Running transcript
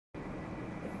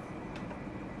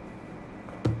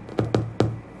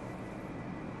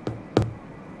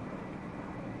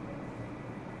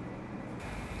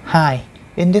Hi,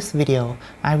 in this video,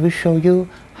 I will show you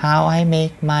how I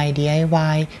make my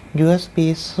DIY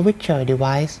USB switcher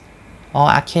device or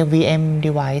a KVM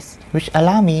device which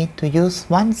allow me to use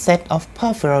one set of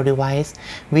peripheral device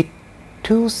with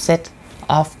two sets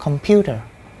of computer.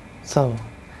 So,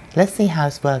 let's see how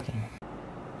it's working.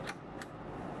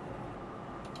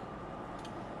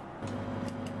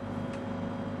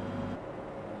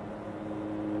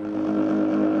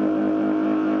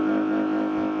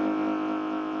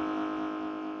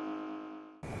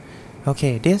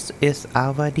 Okay, this is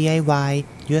our DIY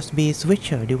USB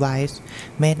switcher device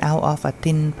made out of a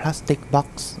thin plastic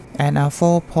box and a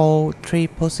 4-pole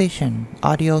 3-position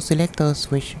audio selector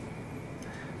switch.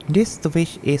 This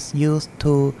switch is used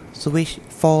to switch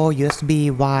 4 USB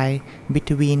wires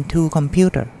between two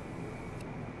computers.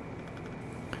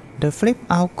 The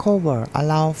flip-out cover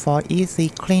allows for easy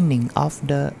cleaning of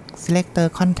the selector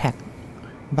contact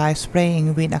by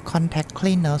spraying with a contact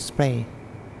cleaner spray.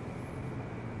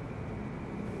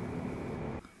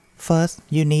 First,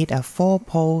 you need a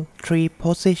 4-pole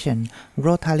 3-position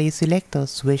rotary selector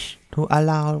switch to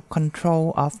allow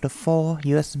control of the 4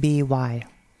 USB wires.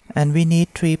 And we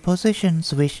need 3-position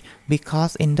switch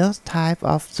because in this type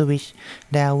of switch,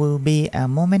 there will be a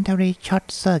momentary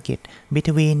short circuit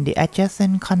between the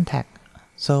adjacent contact.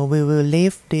 So we will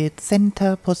leave the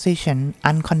center position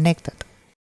unconnected.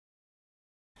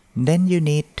 Then you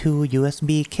need 2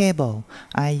 USB cables.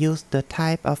 I use the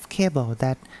type of cable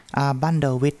that are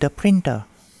bundled with the printer.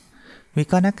 We're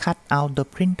gonna cut out the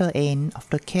printer end of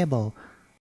the cable.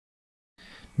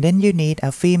 Then you need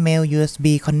a female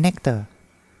USB connector.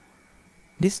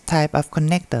 This type of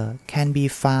connector can be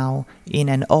found in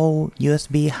an old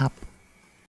USB hub.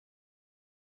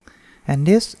 And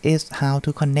this is how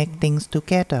to connect things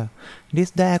together.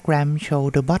 This diagram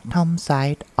shows the bottom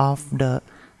side of the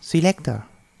selector.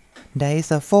 There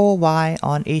is a 4 wire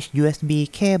on each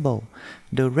USB cable.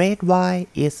 The red wire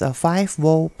is a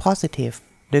 5V positive.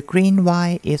 The green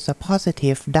wire is a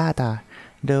positive data.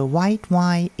 The white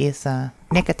wire is a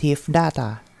negative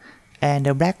data. And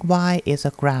the black wire is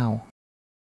a ground.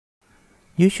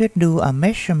 You should do a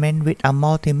measurement with a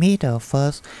multimeter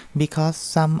first because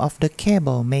some of the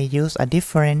cable may use a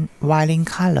different wiring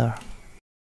color.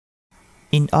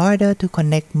 In order to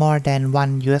connect more than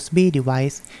one USB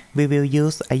device, we will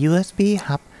use a USB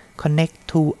hub connect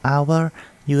to our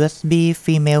USB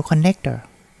female connector.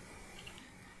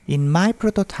 In my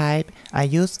prototype, I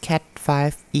use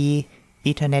Cat5e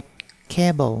Ethernet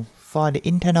cable for the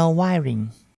internal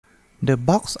wiring. The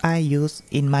box I use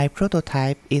in my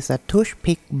prototype is a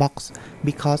toothpick box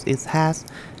because it has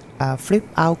a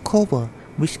flip-out cover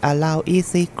which allows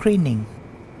easy cleaning.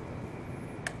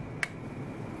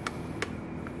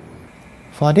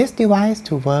 For this device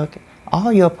to work,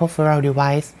 all your peripheral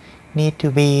devices need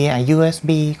to be a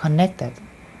USB connected,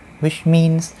 which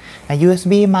means a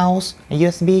USB mouse, a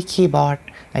USB keyboard,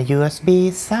 a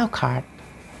USB sound card,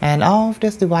 and all of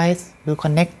this device will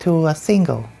connect to a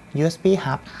single USB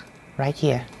hub right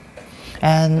here.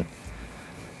 And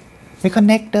we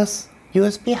connect this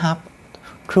USB hub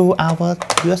through our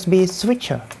USB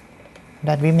switcher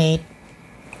that we made.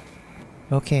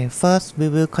 Okay, first we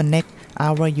will connect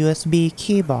our USB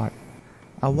keyboard,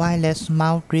 a wireless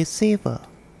mouse receiver,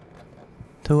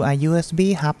 to a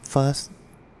USB hub first.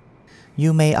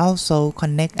 You may also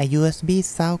connect a USB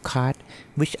sound card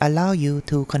which allow you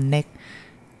to connect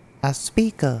a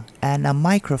speaker and a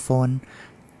microphone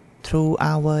through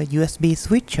our USB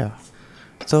switcher.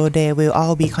 So they will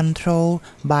all be controlled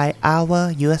by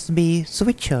our USB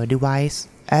switcher device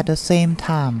at the same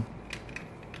time.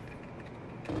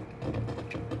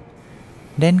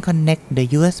 Then connect the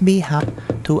USB hub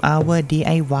to our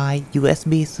DIY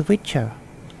USB switcher.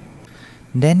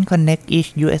 Then connect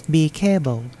each USB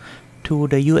cable to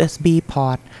the USB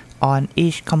port on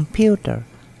each computer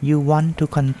you want to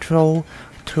control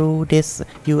through this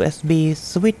USB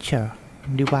switcher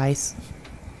device.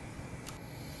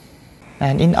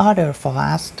 And in order for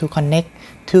us to connect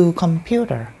two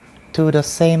computers to the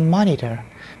same monitor,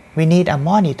 we need a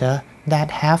monitor that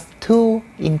have two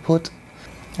inputs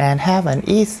and have an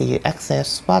easy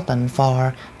access button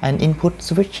for an input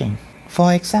switching.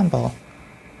 For example,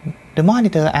 the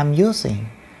monitor I'm using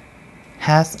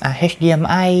has a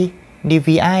HDMI,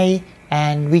 DVI,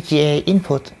 and VGA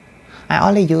input. I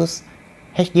only use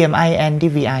HDMI and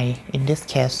DVI in this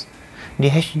case. The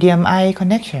HDMI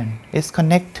connection is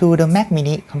connected to the Mac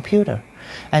Mini computer,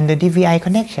 and the DVI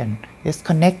connection is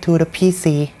connected to the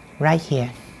PC right here.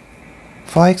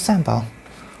 For example,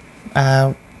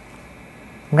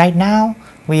 right now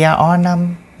we are on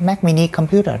a Mac Mini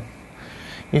computer.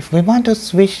 If we want to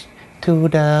switch to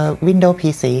the Windows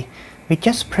PC, We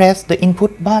just press the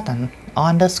input button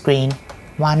on the screen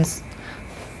once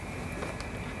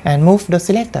and move the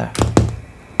selector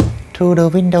to the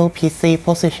Windows PC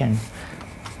position,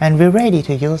 and we're ready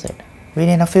to use it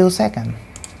within a few seconds.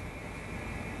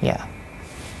 Yeah,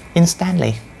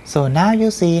 instantly. So now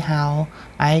you see how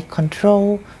I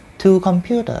control two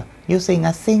computers using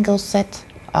a single set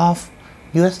of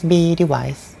USB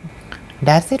device.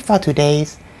 That's it for today.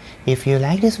 If you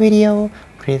like this video,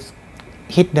 please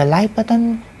hit the like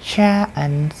button, share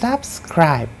and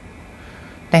subscribe.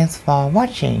 Thanks for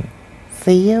watching.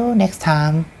 See you next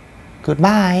time.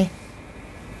 Goodbye.